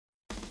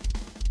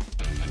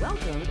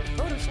Welcome to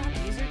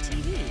PhotoshopUser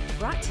TV,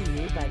 brought to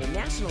you by the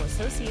National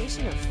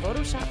Association of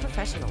Photoshop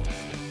Professionals.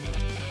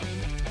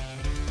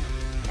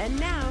 And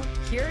now,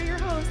 here are your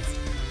hosts,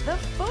 the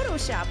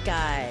Photoshop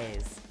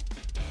guys.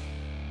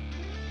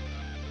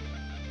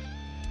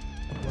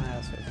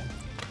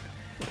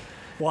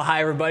 Well,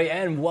 hi everybody,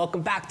 and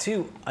welcome back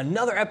to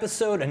another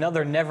episode,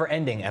 another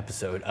never-ending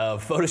episode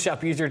of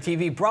PhotoshopUser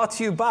TV, brought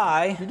to you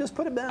by... You just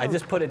put it down. I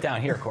just put it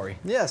down here, Corey.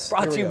 Yes.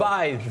 Brought to you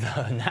by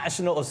the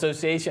National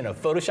Association of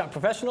Photoshop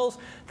Professionals,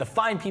 the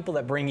fine people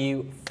that bring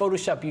you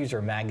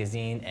PhotoshopUser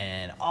magazine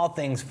and all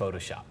things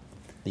Photoshop.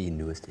 The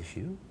newest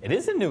issue. It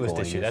is the newest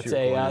issue. That's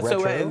a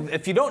so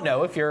if you don't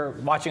know, if you're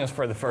watching us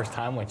for the first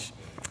time, which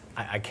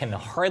I can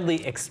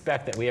hardly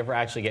expect that we ever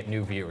actually get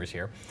new viewers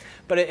here.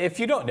 But if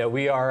you don't know,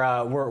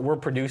 we're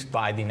produced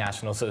by the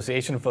National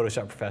Association of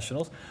Photoshop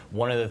Professionals.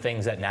 One of the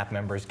things that NAP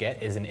members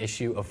get is an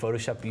issue of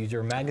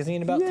PhotoshopUser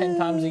magazine about 10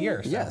 times a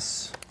year. So,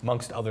 yes.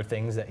 Amongst other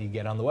things that you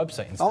get on the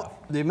website and stuff.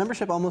 The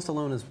membership almost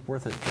alone is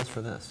worth it just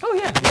for this. Oh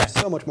yeah. There's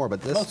so much more,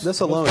 but this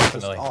alone is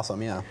just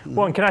awesome, yeah.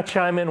 Well, and can I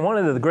chime in? One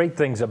of the great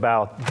things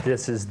about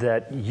this is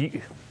that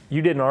you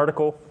did an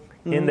article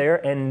in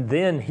there, and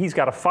then he's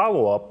got a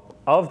follow-up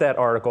of that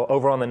article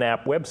over on the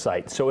NAP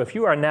website. So if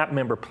you are a NAP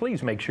member,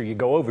 please make sure you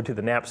go over to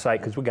the NAP site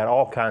because we got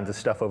all kinds of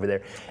stuff over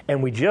there.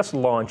 And we just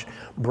launched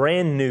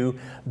brand new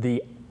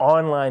the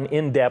online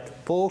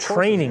in-depth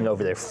training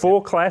over there, full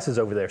classes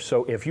over there.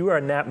 So if you are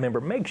a NAP member,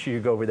 make sure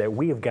you go over there.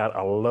 We have got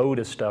a load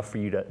of stuff for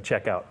you to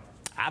check out.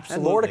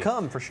 Absolutely. And more to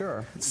come, for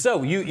sure.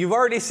 So you've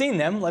already seen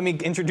them. Let me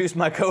introduce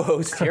my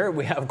co-host here.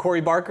 We have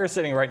Corey Barker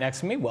sitting right next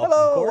to me. Welcome,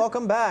 Hello, Corey.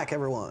 welcome back,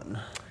 everyone.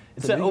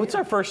 It's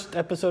our first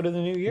episode of the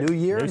new year. New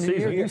year,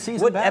 new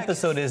season. What back.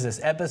 episode is this?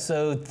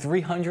 Episode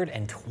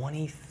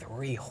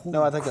 323.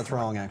 No, I think that's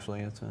wrong, actually.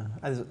 It's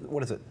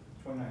what is it?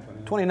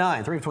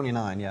 29,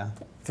 329, yeah.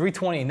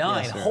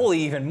 329, yes, holy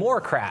even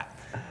more crap.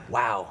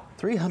 Wow.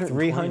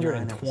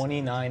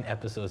 329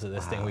 episodes of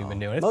this thing we've been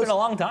doing. It's been a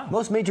long time.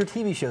 Most major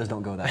TV shows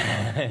don't go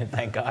that long.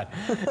 Thank God.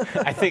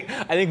 I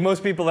think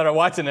most people that are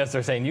watching this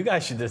are saying, you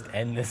guys should just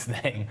end this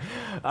thing.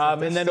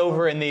 And then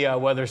over in the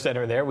Weather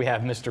Center there, we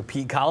have Mr.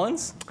 Pete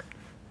Collins.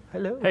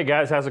 Hello. Hey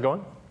guys, how's it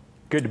going?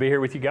 Good to be here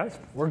with you guys.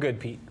 We're good,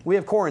 Pete. We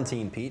have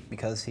quarantined Pete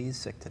because he's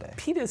sick today.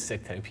 Pete is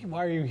sick today. Pete,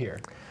 why are you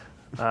here?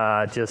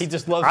 He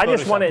just loves Photoshop. I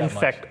just want to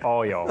infect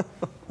all y'all.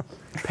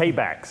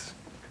 Paybacks.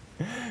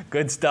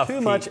 Good stuff, Too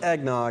Pete. much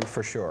eggnog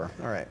for sure.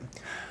 All right.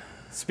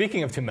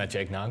 Speaking of too much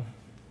eggnog,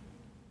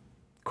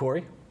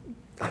 Corey?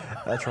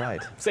 That's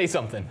right. Say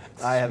something.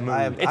 It's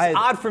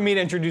odd for me to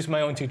introduce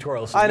my own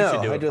tutorial, so you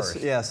should do it first.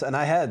 Yes, and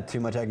I had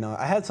too much eggnog.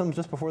 I had some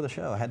just before the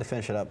show. I had to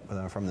finish it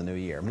up from the new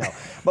year. No,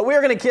 but we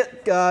are going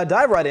to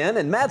dive right in,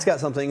 and Matt's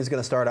got something he's going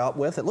to start out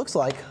with. It looks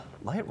like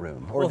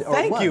Lightroom.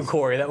 Thank you,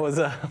 Corey. That was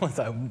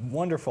a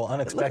wonderful,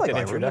 unexpected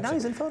introduction. But now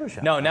he's in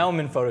Photoshop. No, now I'm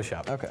in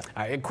Photoshop. Okay.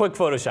 All right, a quick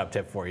Photoshop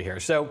tip for you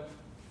here. So,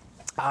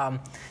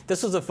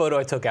 this was a photo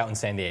I took out in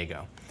San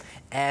Diego.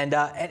 And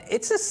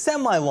it's a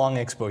semi-long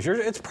exposure.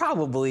 It's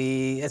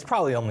probably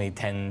only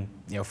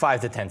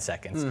 5 to 10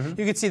 seconds.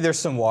 You can see there's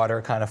some water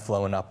kind of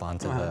flowing up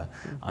onto the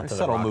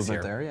subtle rocks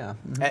movement here. there,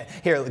 yeah.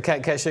 Here,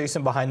 can I show you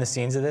some behind the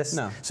scenes of this?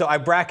 No. So I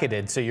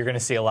bracketed, so you're going to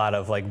see a lot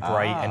of like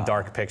bright and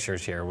dark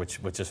pictures here, which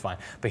is fine.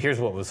 But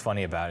here's what was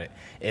funny about it: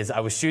 is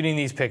I was shooting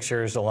these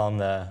pictures along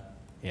the,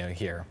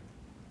 here,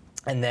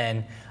 and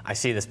then I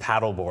see this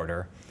paddle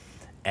boarder.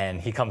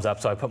 And he comes up,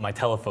 so I put my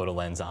telephoto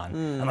lens on.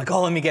 I'm like,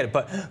 oh, let me get it.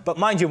 But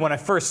mind you, when I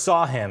first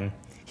saw him,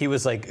 he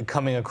was like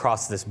coming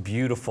across this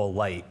beautiful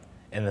light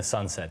in the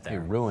sunset there. You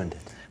ruined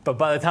it. But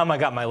by the time I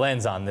got my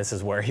lens on, this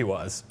is where he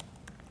was.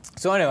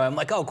 So anyway, I'm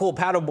like, oh, cool,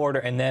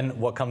 paddleboarder. And then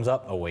what comes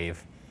up? A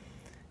wave.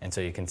 And so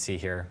you can see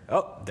here,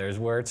 oh, there's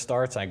where it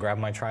starts. I grab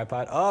my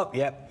tripod. Oh,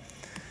 yep.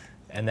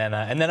 And then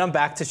I'm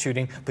back to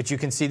shooting. But you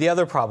can see the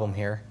other problem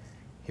here.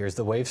 Here's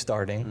the wave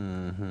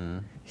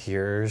starting.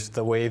 Here's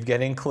the wave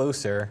getting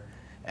closer.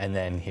 And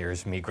then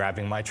here's me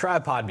grabbing my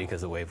tripod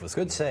because the wave was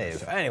good save.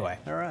 So anyway,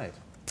 all right.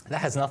 That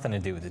has nothing to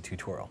do with the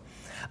tutorial.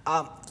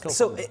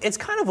 So it's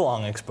kind of a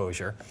long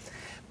exposure,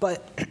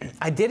 but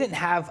I didn't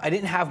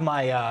have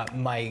my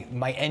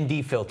my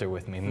ND filter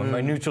with me,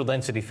 my neutral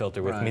density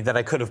filter with me that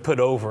I could have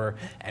put over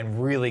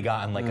and really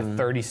gotten like a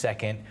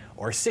 30-second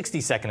or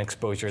 60-second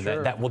exposure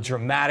that will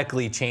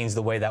dramatically change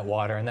the way that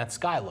water and that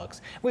sky looks.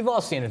 We've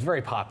all seen it. It's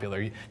very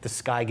popular. The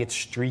sky gets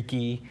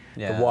streaky.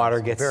 Yeah, the water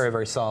gets very,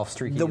 very soft,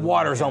 streaky. The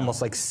water's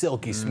almost like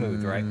silky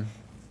smooth, right?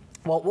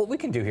 Well, what we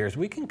can do here is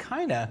we can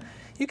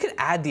you can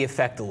add the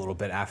effect a little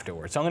bit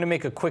afterwards. So I'm going to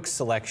make a quick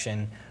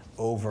selection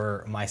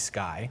over my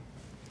sky.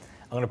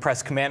 I'm going to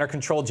press Command or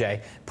Control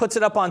J, puts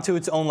it up onto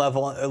its own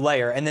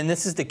layer, and then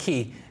this is the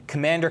key,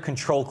 Command or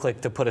Control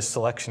click to put a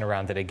selection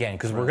around it again,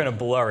 because we're going to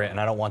blur it, and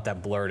I don't want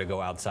that blur to go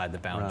outside the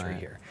boundary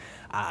here.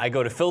 I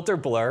go to Filter,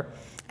 Blur,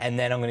 and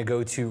then I'm going to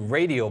go to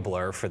Radial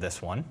Blur for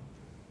this one.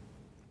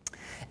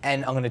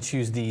 And I'm going to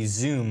choose the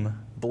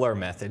Zoom Blur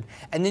method,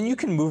 and then you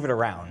can move it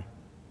around.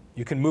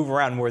 you can move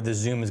around where the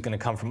zoom is going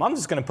to come from. I'm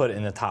just going to put it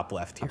in the top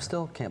left here. I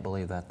still can't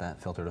believe that that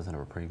filter doesn't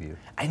have a preview.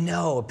 I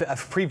know, a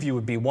preview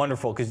would be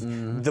wonderful, because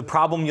the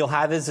problem you'll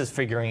have is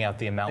figuring out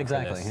the amount for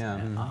this.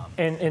 Yeah.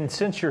 And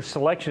since your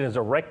selection is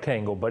a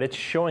rectangle, but it's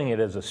showing it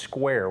as a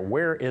square,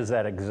 where is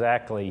that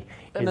exactly?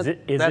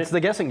 That's the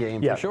guessing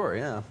game, Yeah. for sure,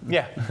 yeah.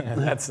 Yeah,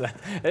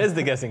 it is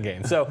the guessing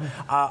game. So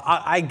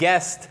I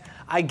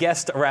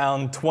guessed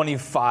around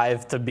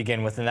 25 to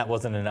begin with, and that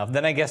wasn't enough.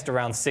 Then I guessed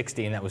around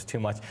 60, and that was too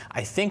much.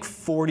 I think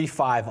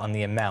 45 on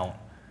the amount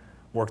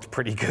worked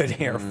pretty good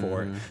here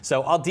for it.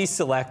 So I'll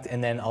deselect,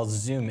 and then I'll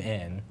zoom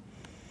in,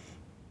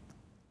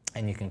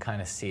 and you can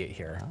kind of see it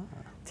here.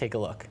 Take a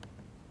look.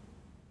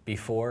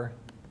 Before,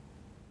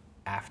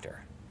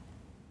 after.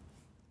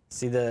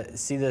 See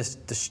the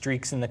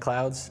streaks in the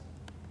clouds?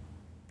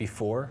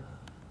 Before.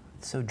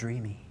 It's so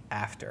dreamy.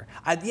 After.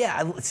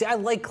 I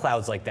like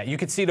clouds like that. You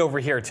could see it over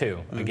here too.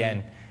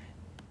 Again,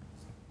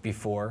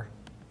 before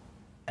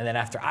and then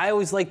after. I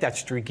always like that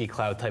streaky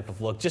cloud type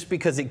of look, just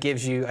because it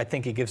gives you, I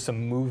think it gives some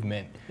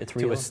movement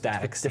to a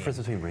static scene. Difference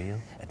between real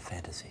and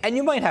fantasy. And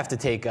you might have to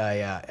take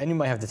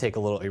a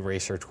little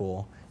eraser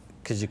tool,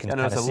 because you can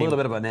kind of see a little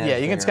bit of an edge. Yeah,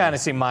 you can kind of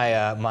see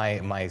my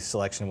my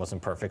selection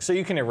wasn't perfect, so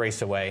you can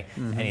erase away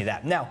any of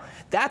that. Now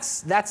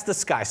that's the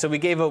sky. So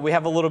we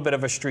have a little bit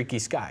of a streaky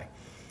sky.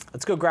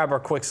 Let's go grab our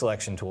quick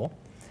selection tool,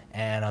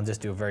 and I'll just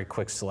do a very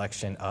quick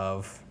selection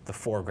of the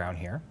foreground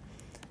here,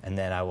 and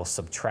then I will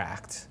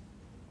subtract.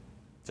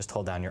 Just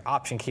hold down your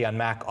Option key on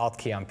Mac, Alt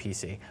key on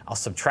PC. I'll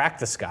subtract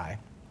the sky.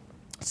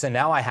 So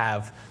now I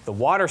have the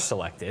water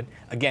selected.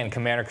 Again,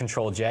 Command or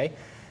Control J.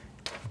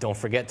 Don't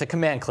forget to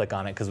Command click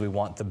on it, because we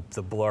want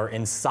the blur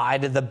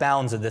inside of the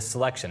bounds of this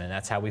selection, and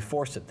that's how we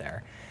force it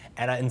there.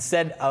 And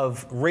instead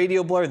of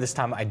radial blur, this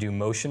time I do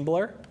motion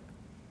blur,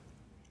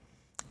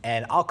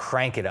 and I'll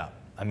crank it up.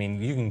 I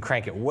mean, you can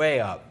crank it way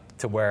up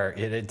to where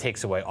it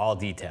takes away all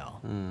detail.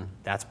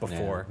 That's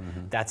before,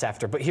 that's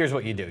after. But here's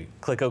what you do.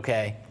 Click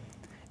OK,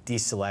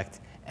 deselect,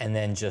 and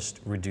then just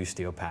reduce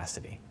the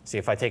opacity. See,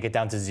 if I take it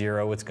down to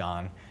 0, it's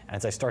gone. And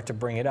as I start to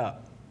bring it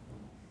up,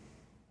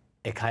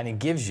 it kind of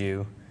gives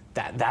you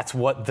that's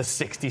what the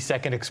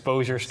 60-second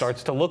exposure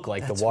starts to look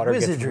like. The water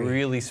gets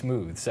really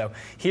smooth. So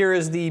here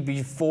is the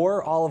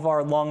before, all of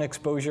our long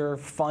exposure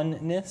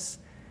funness,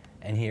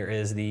 and here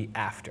is the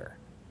after.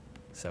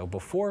 So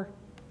before,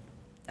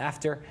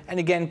 after, and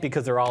again,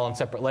 because they're all on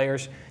separate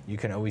layers, you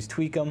can always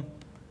tweak them,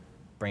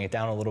 bring it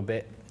down a little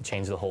bit, and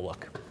change the whole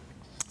look.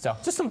 So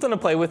just something to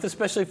play with,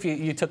 especially if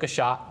you took a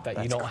shot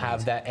that you don't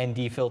have that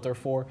ND filter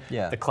for.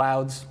 Yeah. The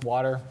clouds,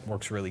 water,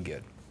 works really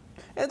good.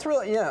 It's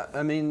really, yeah,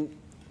 I mean,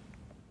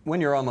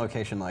 when you're on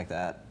location like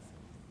that,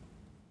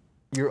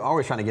 you're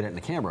always trying to get it in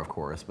the camera, of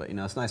course, but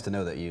it's nice to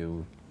know that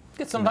you...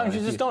 Sometimes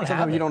you just don't have it.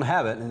 Sometimes you don't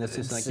have it, and it's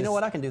just like, you know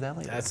what, I can do that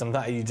later.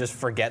 Sometimes you just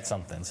forget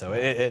something, so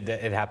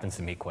it happens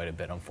to me quite a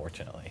bit,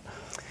 unfortunately.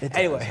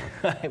 Anyway,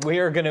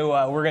 we're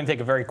gonna take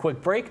a very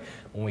quick break.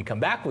 When we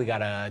come back, we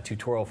got a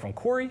tutorial from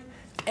Corey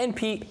and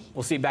Pete.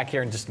 We'll see you back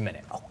here in just a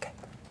minute. Okay.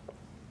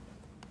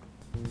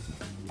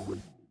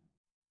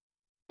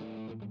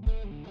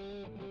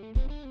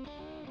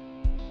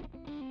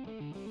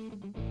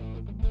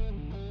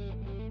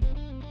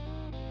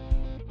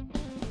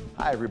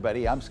 Hi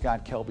everybody, I'm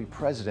Scott Kelby,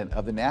 President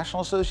of the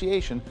National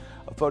Association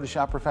of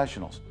Photoshop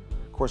Professionals.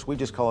 Of course, we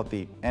just call it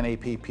the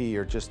NAPP,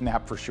 or just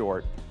NAP for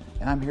short.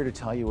 And I'm here to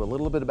tell you a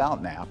little bit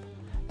about NAP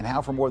and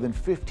how for more than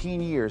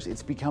 15 years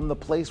it's become the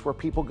place where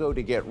people go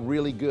to get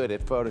really good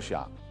at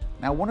Photoshop.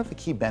 Now, one of the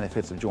key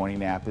benefits of joining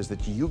NAP is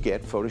that you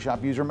get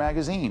Photoshop User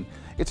Magazine.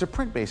 It's a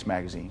print-based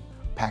magazine,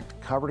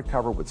 packed cover to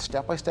cover with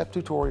step-by-step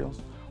tutorials,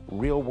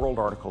 real-world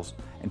articles,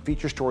 and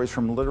feature stories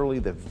from literally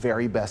the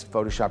very best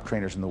Photoshop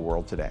trainers in the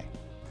world today.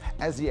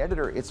 As the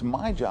editor, it's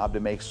my job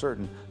to make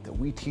certain that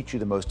we teach you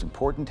the most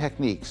important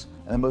techniques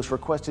and the most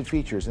requested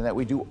features, and that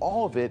we do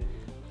all of it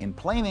in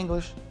plain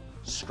English,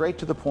 straight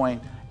to the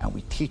point, and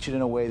we teach it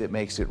in a way that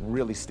makes it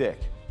really stick.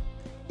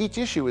 Each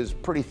issue is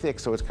pretty thick,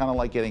 so it's kind of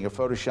like getting a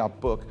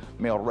Photoshop book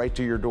mailed right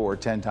to your door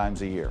 10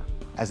 times a year.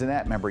 As a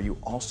NAP member, you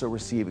also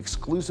receive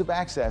exclusive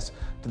access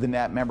to the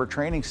NAP member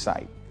training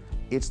site.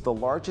 It's the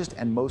largest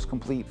and most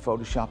complete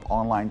Photoshop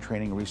online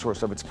training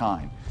resource of its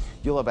kind.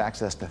 You'll have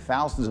access to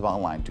thousands of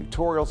online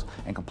tutorials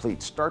and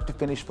complete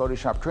start-to-finish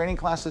Photoshop training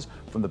classes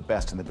from the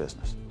best in the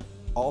business.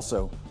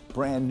 Also,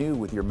 brand new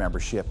with your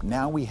membership,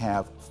 now we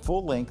have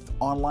full-length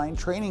online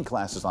training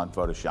classes on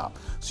Photoshop,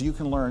 so you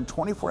can learn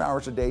 24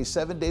 hours a day,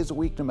 7 days a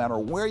week, no matter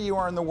where you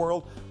are in the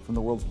world, from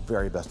the world's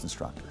very best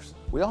instructors.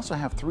 We also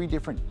have 3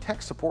 different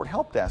tech support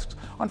help desks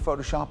on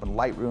Photoshop and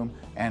Lightroom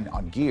and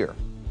on Gear,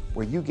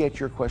 where you get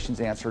your questions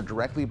answered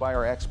directly by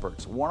our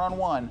experts,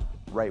 one-on-one,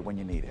 right when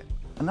you need it.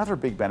 Another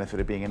big benefit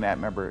of being a NAP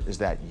member is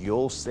that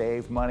you'll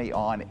save money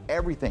on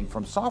everything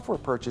from software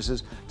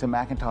purchases to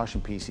Macintosh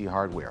and PC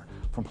hardware,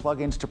 from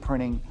plugins to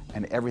printing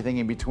and everything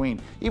in between,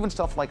 even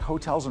stuff like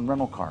hotels and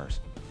rental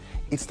cars.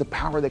 It's the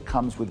power that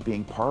comes with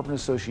being part of an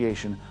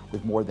association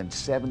with more than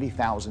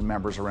 70,000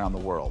 members around the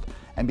world.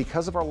 And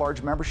because of our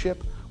large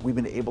membership, we've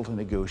been able to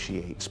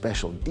negotiate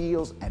special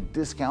deals and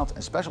discounts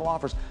and special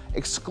offers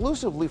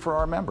exclusively for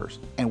our members.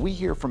 And we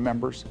hear from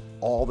members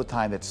all the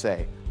time that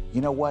say,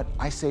 you know what,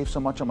 I saved so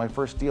much on my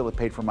first deal it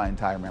paid for my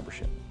entire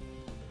membership.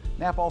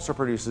 NAP also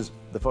produces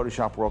the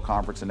Photoshop World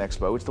Conference and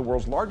Expo. It's the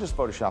world's largest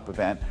Photoshop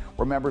event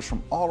where members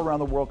from all around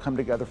the world come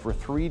together for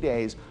 3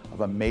 days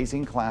of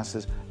amazing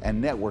classes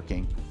and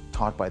networking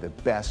taught by the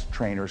best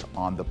trainers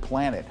on the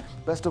planet.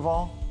 Best of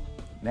all,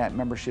 NAP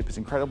membership is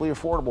incredibly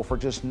affordable. For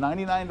just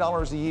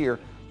 $99 a year,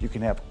 you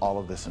can have all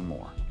of this and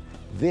more.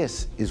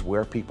 This is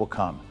where people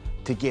come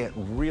to get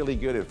really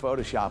good at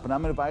Photoshop, and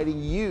I'm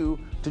inviting you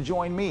to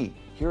join me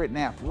here at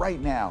NAP right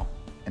now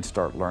and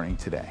start learning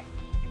today.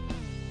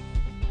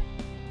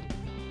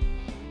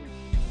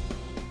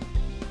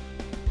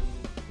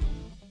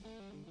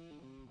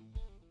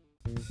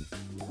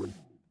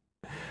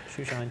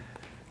 Shoe shine.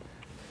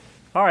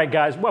 All right,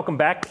 guys, welcome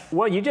back.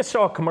 Well, you just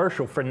saw a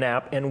commercial for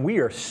NAP, and we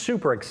are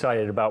super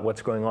excited about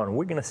what's going on.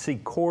 We're going to see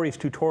Corey's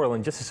tutorial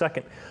in just a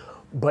second.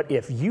 But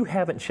if you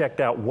haven't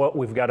checked out what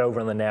we've got over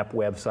on the NAP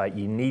website,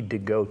 you need to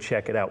go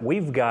check it out.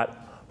 We've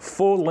got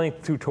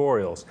full-length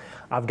tutorials.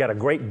 I've got a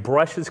great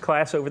brushes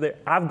class over there.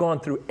 I've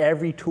gone through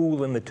every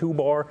tool in the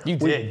toolbar. You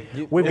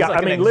did. We've got,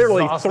 like I mean,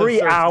 literally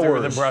 3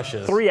 hours. The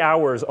brushes. 3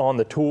 hours on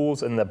the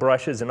tools and the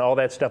brushes and all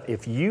that stuff.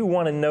 If you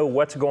want to know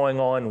what's going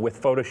on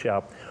with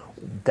Photoshop,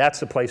 that's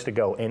the place to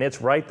go. And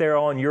it's right there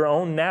on your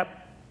own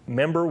NAP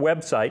member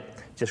website.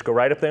 Just go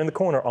right up there in the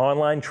corner,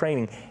 online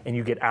training, and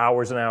you get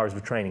hours and hours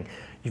of training.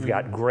 You've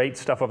got great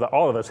stuff of that.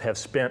 All of us have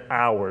spent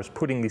hours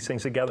putting these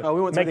things together. Oh, we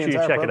went Make through sure the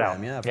you entire check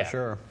program. it out. Yeah, for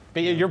sure.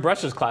 But your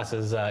brushes class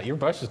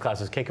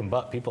is kicking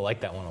butt. People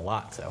like that one a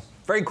lot. So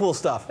very cool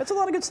stuff. That's a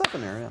lot of good stuff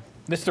in there,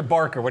 yeah. Mr.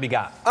 Barker, what do you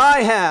got?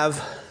 I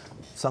have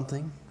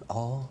something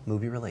all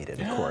movie related,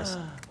 of course.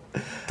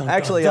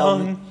 Actually,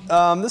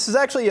 this is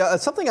actually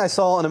something I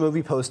saw on a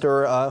movie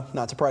poster,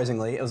 not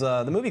surprisingly. It was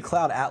the movie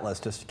Cloud Atlas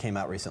just came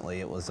out recently.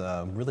 It was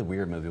a really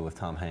weird movie with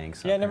Tom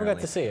Hanks. Yeah, I never got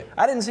to see it.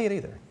 I didn't see it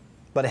either,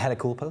 but it had a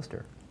cool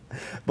poster.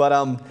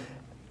 But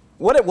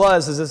what it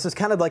was is this is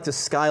kind of like this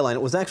skyline.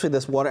 It was actually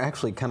this water,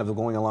 actually kind of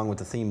going along with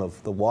the theme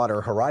of the water,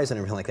 horizon,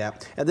 and everything like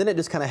that. And then it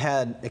just kind of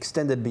had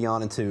extended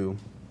beyond into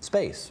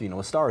space, you know,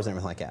 with stars and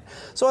everything like that.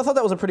 So I thought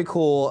that was a pretty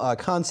cool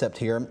concept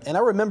here. And I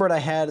remembered I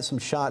had some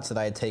shots that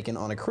I had taken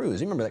on a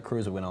cruise. You remember that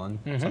cruise we went on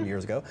some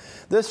years ago?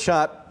 This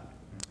shot,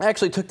 I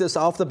actually took this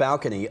off the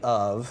balcony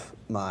of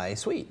my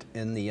suite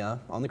in the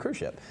on the cruise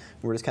ship.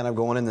 We were just kind of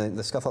going in,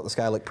 I thought the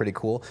sky looked pretty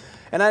cool.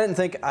 And I didn't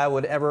think I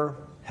would ever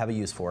have a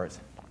use for it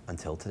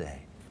until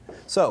today.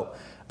 So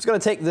I'm just going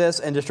to take this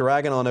and just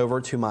drag it on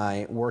over to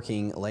my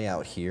working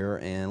layout here,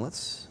 and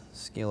let's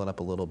scale it up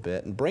a little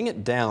bit and bring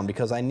it down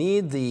because I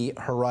need the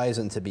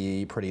horizon to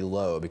be pretty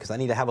low because I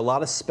need to have a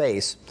lot of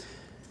space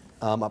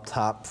up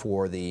top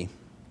for the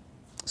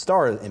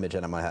star image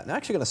that I'm going to have. I'm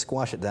actually going to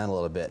squash it down a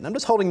little bit, and I'm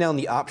just holding down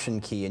the Option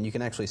key, and you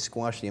can actually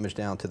squash the image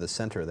down to the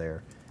center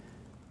there.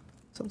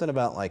 Something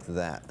about like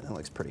that. That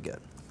looks pretty good.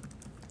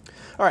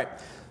 All right.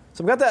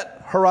 So I've got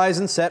that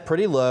horizon set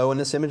pretty low, and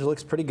this image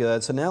looks pretty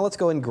good. So now let's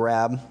go and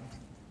grab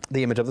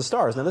the image of the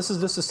stars. Now this is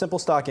just a simple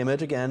stock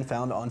image, again,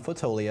 found on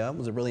Fotolia. It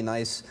was a really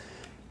nice,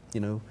 you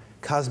know,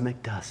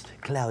 cosmic dust,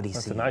 cloudy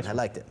scene. Nice I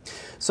liked it.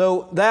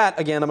 So that,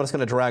 again, I'm just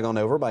going to drag on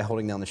over by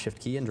holding down the Shift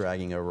key and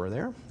dragging over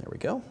there. There we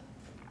go.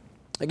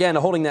 Again,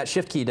 holding that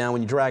Shift key down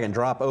when you drag and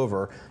drop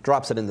over,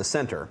 drops it in the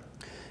center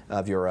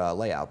of your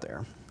layout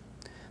there.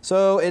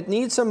 So it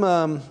needs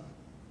some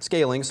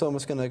scaling, so I'm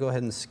just going to go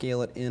ahead and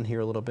scale it in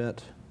here a little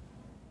bit.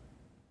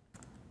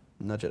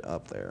 Nudge it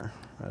up there,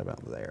 right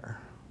about there.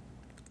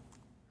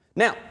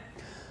 Now,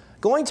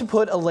 going to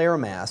put a layer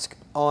mask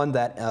on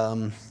that,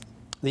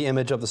 the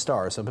image of the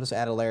stars. So I'm just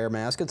add a layer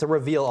mask. It's a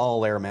reveal all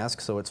layer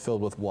mask, so it's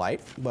filled with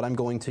white. But I'm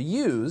going to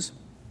use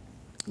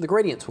the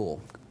gradient tool.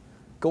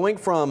 Going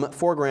from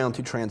foreground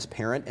to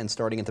transparent and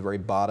starting at the very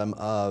bottom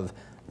of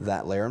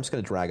that layer, I'm just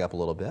going to drag up a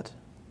little bit.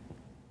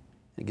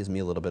 It gives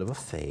me a little bit of a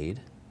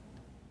fade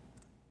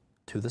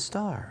to the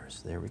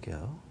stars. There we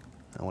go.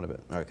 I want a bit,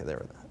 okay, there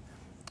we go.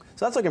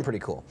 So that's looking pretty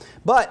cool.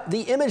 But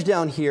the image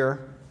down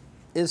here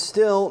is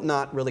still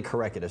not really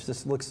corrected. It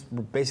just looks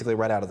basically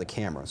right out of the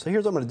camera. So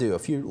here's what I'm going to do. A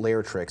few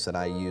layer tricks that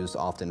I use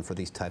often for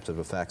these types of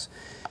effects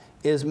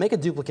is make a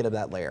duplicate of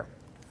that layer.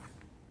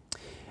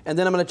 And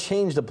then I'm going to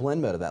change the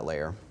blend mode of that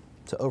layer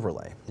to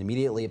overlay.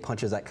 Immediately it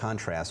punches that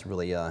contrast,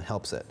 really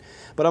helps it.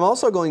 But I'm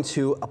also going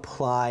to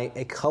apply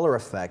a color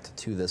effect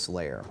to this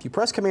layer. If you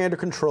press Command or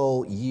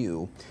Control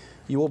U,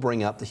 you will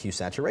bring up the hue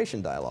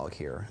saturation dialog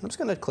here. I'm just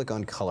going to click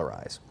on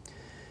Colorize.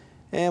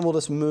 And we'll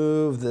just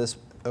move this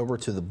over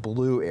to the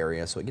blue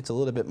area so it gets a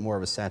little bit more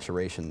of a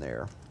saturation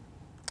there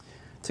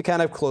to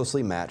kind of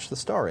closely match the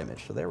star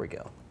image. So there we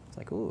go. It's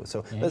like, ooh.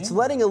 So it's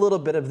letting a little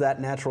bit of that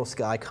natural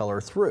sky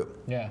color through.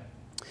 Yeah.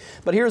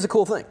 But here's the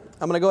cool thing.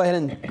 I'm going to go ahead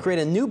and create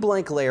a new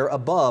blank layer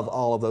above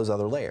all of those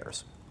other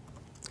layers.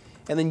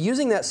 And then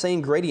using that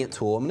same gradient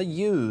tool, I'm going to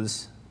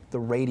use the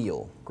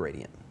radial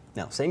gradient.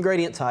 Now, same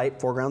gradient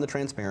type, foreground to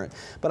transparent,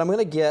 but I'm going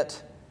to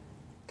get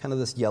kind of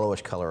this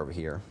yellowish color over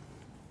here.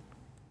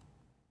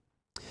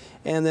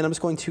 And then I'm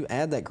just going to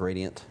add that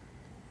gradient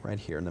right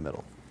here in the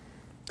middle.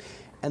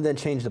 And then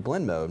change the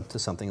blend mode to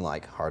something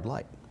like hard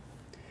light.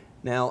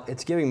 Now,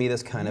 it's giving me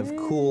this kind of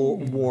cool,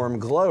 warm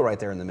glow right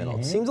there in the middle.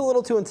 It seems a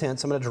little too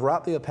intense. I'm going to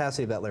drop the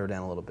opacity of that layer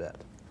down a little bit.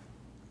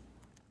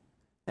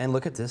 And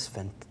look at this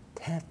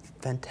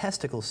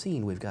fantastical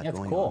scene we've got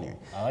going on here.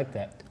 I like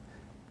that.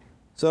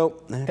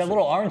 So that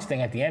little orange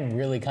thing at the end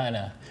really kind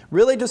of...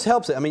 Really just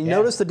helps it. I mean,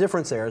 notice the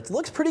difference there. It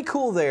looks pretty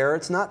cool there.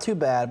 It's not too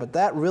bad, but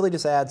that really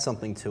just adds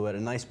something to it, a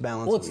nice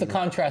balance. Well, it's the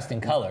contrasting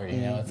color,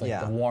 you know? It's like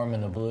the warm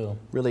and the blue.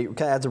 Really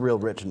kind of adds a real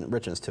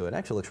richness to it.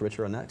 Actually looks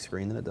richer on that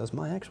screen than it does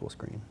my actual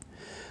screen.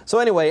 So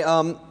anyway,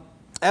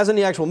 as in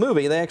the actual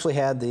movie, they actually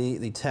had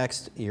the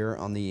text here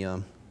on the,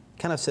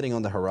 kind of sitting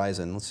on the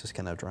horizon. Let's just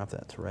kind of drop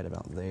that to right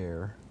about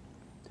there.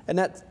 And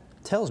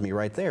that tells me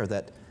right there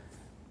that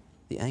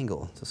the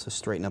angle, just to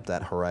straighten up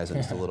that horizon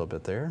just a little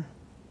bit there.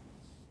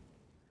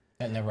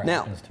 That never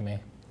happens to me.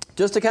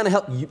 Just to kind of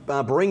help you,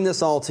 bring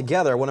this all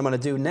together, what I'm going to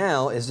do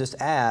now is just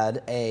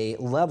add a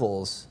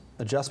levels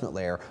adjustment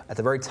layer at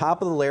the very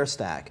top of the layer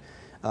stack,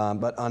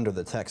 but under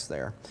the text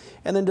there.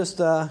 And then just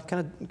kind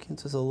of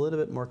just a little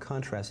bit more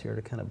contrast here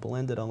to kind of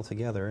blend it all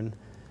together. And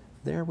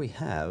there we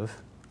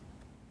have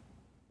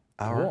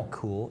our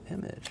cool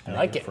image. I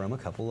like it. From a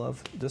couple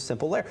of just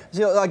simple layers.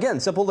 So again,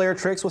 simple layer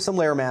tricks with some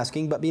layer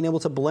masking, but being able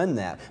to blend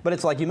that. But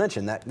it's like you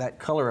mentioned, that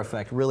color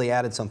effect really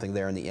added something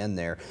there in the end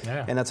there.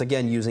 Yeah. And that's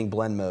again using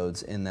blend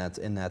modes in that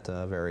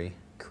very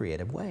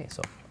creative way.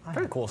 So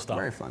very cool stuff.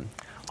 Very fun.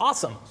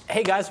 Awesome.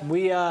 Hey guys,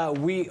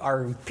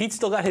 Pete's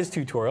still got his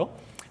tutorial.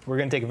 We're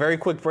going to take a very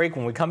quick break.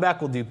 When we come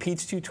back, we'll do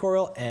Pete's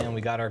tutorial, and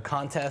we got our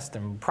contest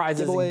and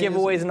prizes and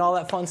giveaways and all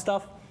that fun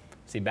stuff.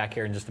 See you back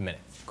here in just a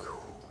minute.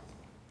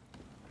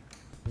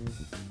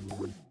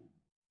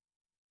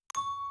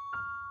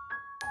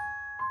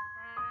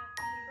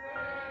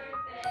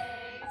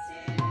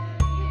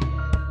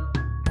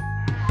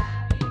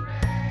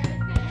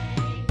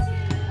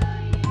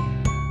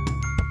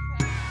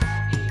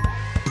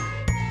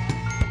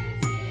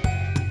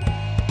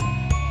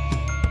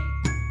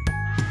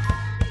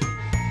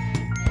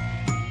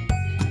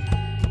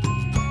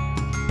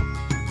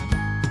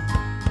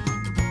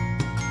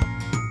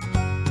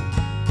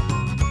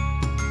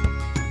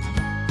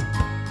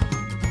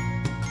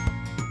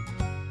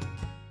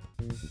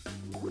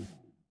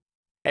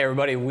 Hey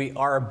everybody, we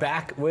are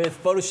back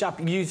with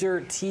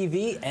PhotoshopUser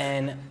TV,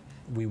 and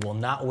we will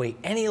not wait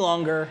any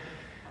longer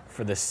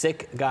for the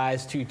sick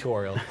guys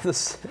tutorial.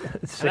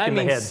 And I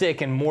mean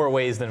sick in more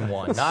ways than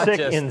one. Not sick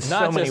just, in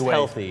so many ways.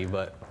 Healthy,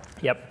 but...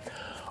 Yep.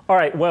 All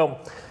right, well,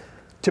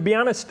 to be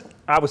honest,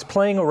 I was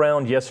playing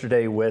around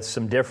yesterday with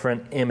some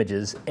different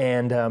images,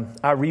 and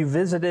I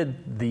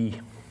revisited the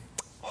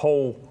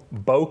whole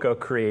bokeh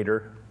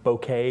creator,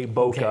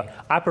 bokeh.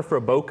 I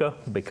prefer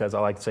bokeh because I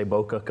like to say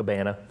bokeh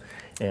cabana.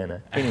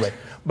 And anyway,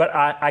 but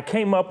I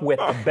came up with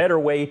a better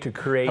way to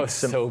create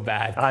some... so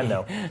bad. I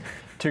know.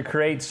 To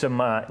create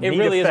some It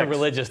really is a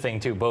religious thing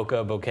too,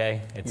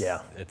 bokeh.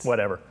 It's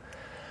whatever.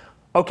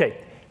 Okay,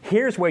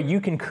 here's where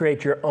you can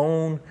create your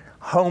own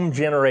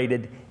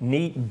home-generated,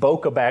 neat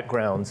bokeh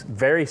backgrounds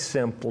very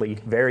simply,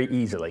 very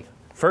easily.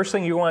 First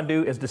thing you want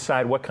to do is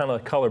decide what kind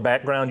of color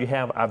background you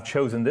have. I've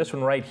chosen this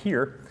one right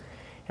here,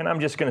 and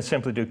I'm just going to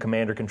simply do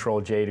Command or Control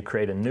J to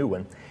create a new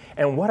one.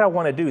 And what I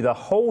want to do, the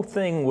whole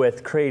thing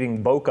with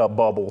creating bokeh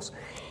bubbles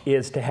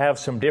is to have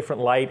some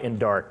different light and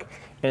dark.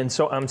 And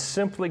so I'm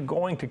simply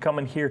going to come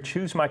in here,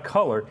 choose my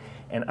color,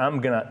 and I'm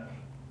going to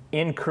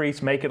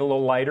increase, make it a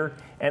little lighter,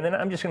 and then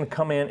I'm just going to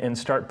come in and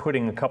start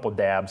putting a couple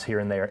dabs here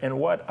and there. And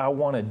what I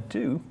want to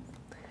do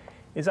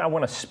is I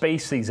want to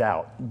space these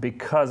out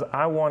because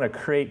I want to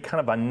create kind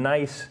of a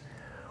nice,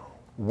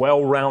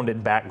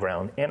 well-rounded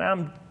background. And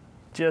I'm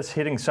just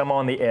hitting some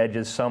on the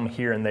edges, some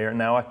here and there.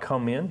 Now I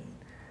come in,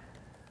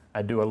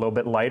 I do a little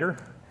bit lighter,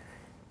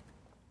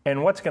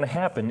 and what's going to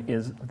happen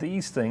is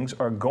these things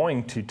are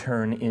going to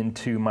turn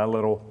into my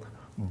little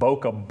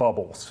bokeh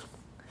bubbles.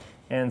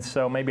 And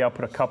so maybe I'll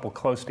put a couple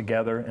close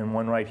together and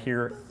one right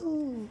here.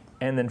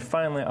 And then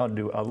finally I'll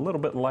do a little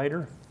bit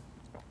lighter.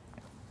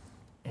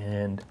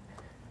 And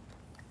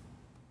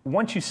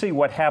once you see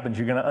what happens,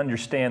 you're going to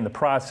understand the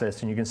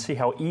process, and you can see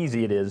how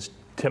easy it is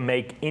to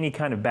make any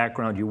kind of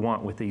background you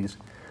want with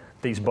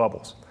these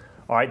bubbles.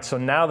 All right, so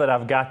now that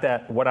I've got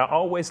that, what I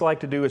always like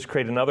to do is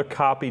create another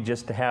copy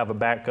just to have a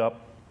backup.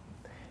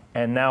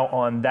 And now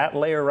on that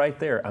layer right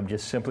there, I'm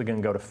just simply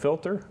going to go to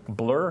Filter,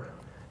 Blur,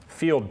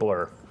 Field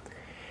Blur.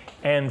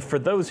 And for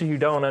those of you who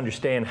don't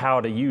understand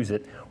how to use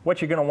it,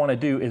 what you're going to want to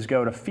do is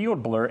go to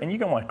Field Blur, and you're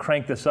going to want to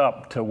crank this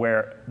up to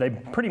where they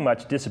pretty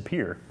much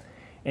disappear.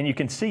 And you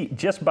can see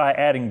just by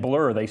adding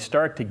blur, they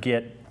start to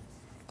get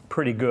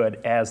pretty good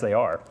as they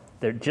are.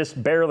 They're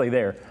just barely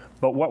there.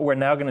 But what we're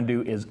now going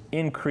to do is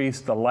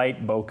increase the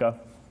light bokeh.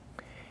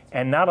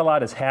 And not a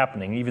lot is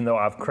happening, even though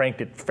I've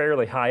cranked it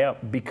fairly high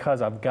up,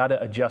 because I've got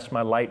to adjust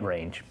my light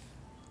range.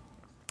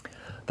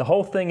 The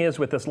whole thing is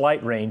with this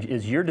light range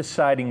is you're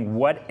deciding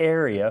what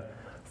area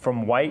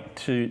from white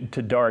to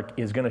dark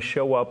is going to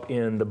show up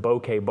in the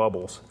bokeh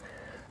bubbles.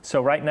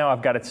 So right now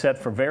I've got it set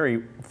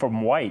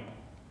from white,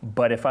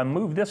 but if I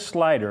move this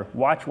slider,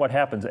 watch what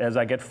happens as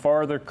I get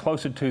farther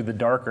closer to the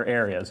darker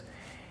areas.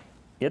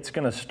 It's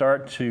going to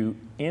start to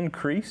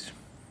increase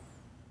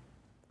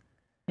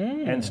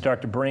and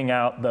start to bring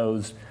out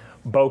those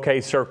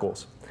bokeh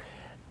circles.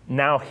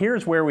 Now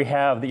here's where we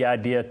have the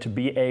idea to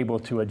be able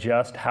to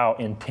adjust how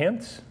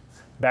intense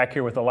back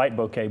here with the light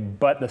bokeh,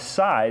 but the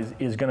size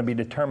is going to be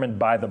determined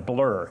by the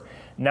blur.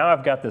 Now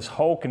I've got this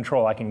whole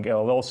control. I can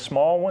go little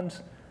small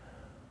ones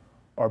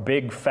or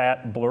big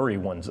fat blurry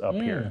ones up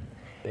here.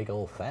 Big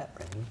old fat,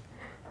 right?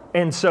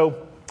 And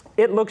so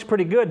it looks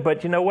pretty good,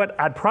 but you know what?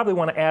 I'd probably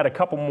want to add a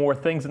couple more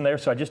things in there,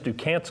 so I just do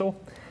cancel.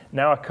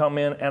 Now I come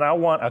in and I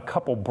want a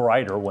couple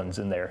brighter ones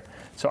in there.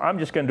 So I'm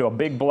just going to do a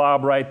big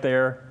blob right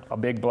there, a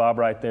big blob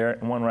right there,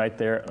 and one right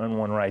there, and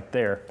one right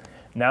there.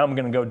 Now I'm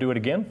going to go do it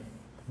again.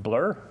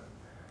 Blur,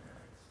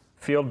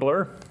 field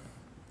blur,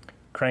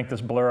 crank this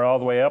blur all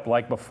the way up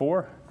like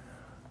before,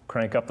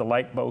 crank up the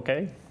light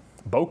bokeh,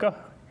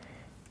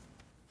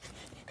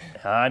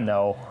 I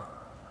know,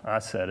 I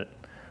said it.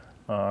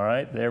 All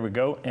right, there we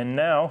go. And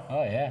now,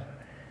 Oh, yeah.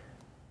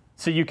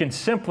 so you can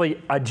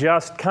simply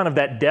adjust kind of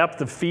that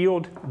depth of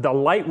field. The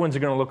light ones are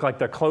going to look like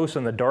they're close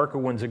and the darker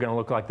ones are going to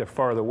look like they're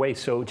farther away.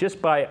 So just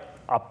by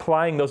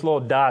applying those little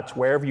dots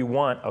wherever you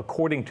want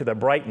according to the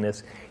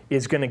brightness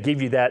is going to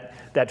give you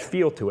that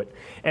feel to it.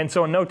 And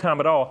so in no time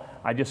at all,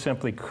 I just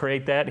simply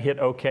create that, hit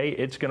OK,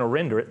 it's going to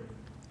render it.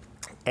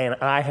 And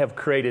I have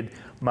created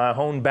my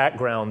own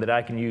background that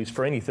I can use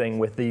for anything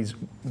with these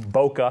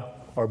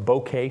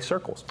bokeh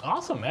circles.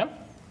 Awesome, man.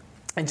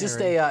 And just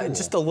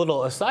a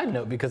little side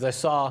note, because I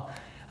saw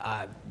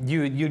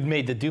you'd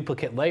made the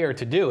duplicate layer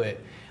to do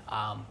it.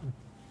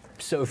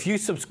 So if you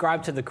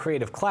subscribe to the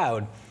Creative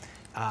Cloud,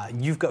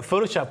 you've got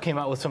Photoshop came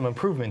out with some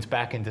improvements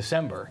back in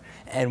December,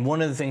 and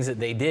one of the things that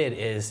they did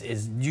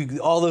is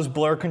all those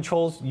blur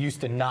controls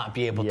used to not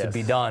be able to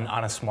be done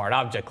on a smart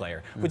object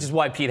layer, which is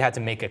why Pete had to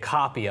make a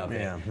copy of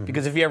it.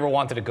 Because if you ever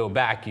wanted to go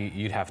back,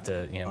 you'd have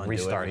to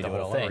restart the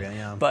whole thing.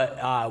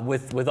 But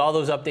with all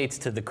those updates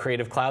to the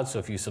Creative Cloud, so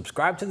if you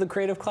subscribe to the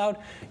Creative Cloud,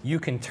 you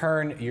can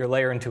turn your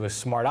layer into a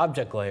smart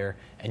object layer,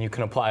 and you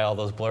can apply all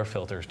those blur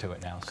filters to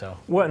it now. So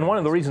well, and one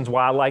of the reasons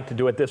why I like to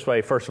do it this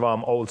way, first of all,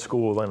 I'm old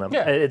school, and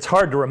it's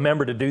hard to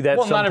remember to do that.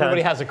 Well, sometimes. not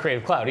everybody has a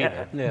Creative Cloud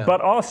either.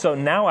 But also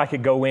now I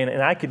could go in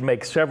and I could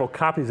make several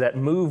copies that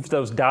move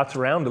those dots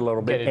around a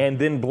little bit and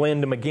then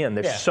blend them again.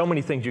 There's so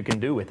many things you can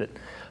do with it.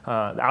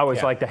 I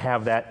always like to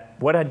have that.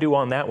 What I do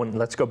on that one,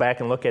 let's go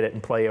back and look at it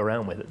and play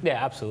around with it.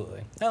 Yeah,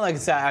 absolutely. And like I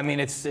said, I mean,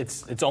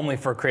 it's only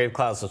for Creative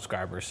Cloud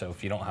subscribers. So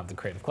if you don't have the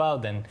Creative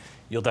Cloud, then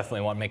you'll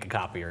definitely want to make a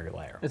copy of your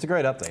layer. It's a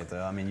great update,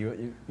 though. I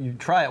mean, you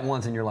try it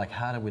once and you're like,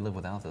 how did we live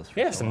without this?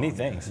 Yeah, some neat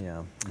things.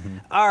 Yeah.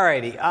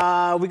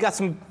 Alrighty, we got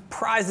some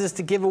prizes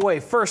to give away.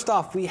 First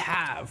off, we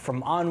have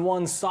from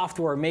On1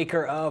 Software,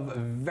 maker of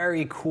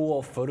very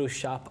cool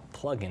Photoshop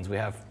plugins. We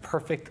have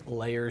Perfect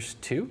Layers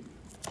 2,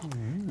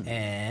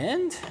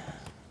 and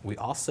we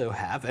also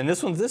have, and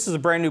this is a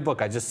brand new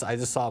book. I just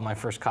saw my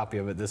first copy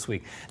of it this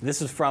week.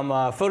 This is from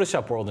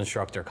Photoshop World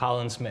instructor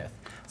Colin Smith.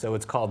 So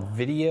it's called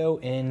Video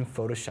in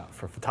Photoshop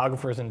for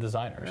photographers and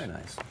designers. Very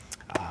nice.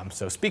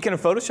 So speaking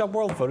of Photoshop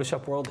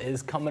World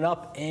is coming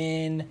up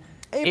in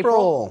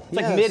April. It's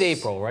like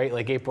mid-April, right?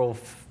 Like April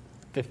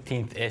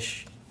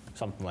 15th-ish,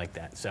 something like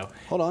that. So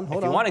if you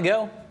want to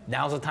go,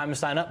 now's the time to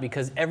sign up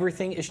because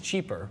everything is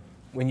cheaper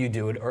when you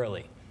do it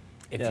early.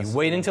 If you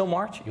wait until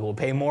March, you will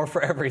pay more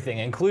for everything,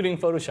 including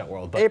Photoshop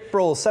World. But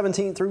April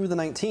 17th through the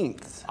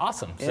 19th.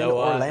 Awesome. In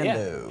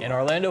Orlando. In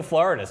Orlando,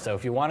 Florida. So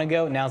if you want to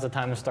go, now's the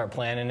time to start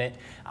planning it.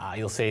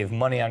 You'll save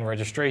money on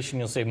registration,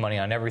 you'll save money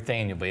on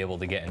everything, and you'll be able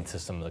to get into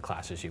some of the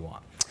classes you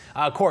want.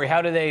 Corey,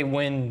 how do they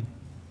win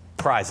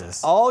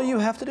prizes? All you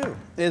have to do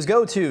is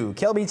go to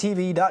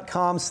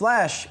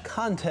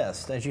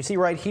kelbytv.com/contest. As you see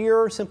right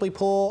here, simply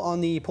pull on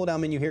the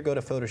pull-down menu here, go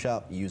to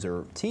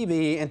PhotoshopUser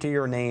TV, enter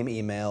your name,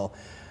 email,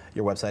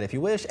 your website if you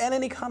wish, and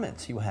any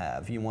comments you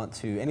have.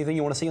 Anything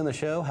you want to see on the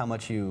show, how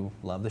much you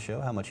love the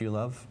show, how much you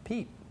love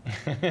Pete.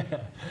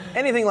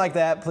 Anything like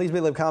that, please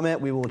leave a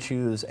comment. We will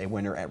choose a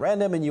winner at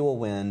random, and you will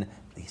win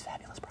these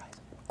fabulous prizes.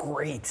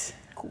 Great.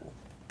 Cool.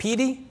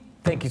 Petey,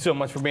 thank you so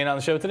much for being on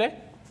the show today.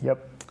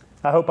 Yep.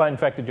 I hope I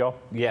infected y'all.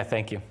 Yeah,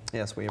 thank you.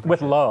 Yes, we appreciate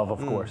With love,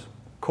 of course.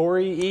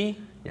 Corey E.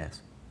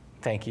 Yes.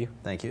 Thank you.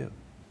 Thank you.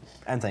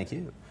 And thank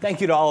you.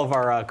 Thank you to all of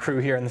our crew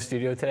here in the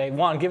studio today.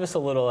 Juan, give us a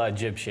little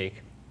jib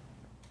shake.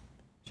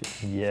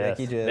 Yes.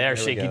 Shaky jib. There,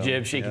 shaky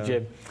jib, shaky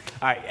jib.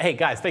 All right, hey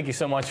guys, thank you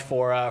so much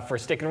for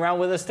sticking around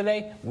with us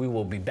today. We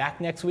will be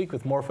back next week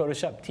with more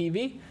Photoshop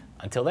TV.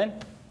 Until then,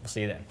 we'll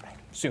see you then.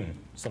 Soon,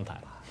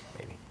 sometime,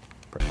 maybe.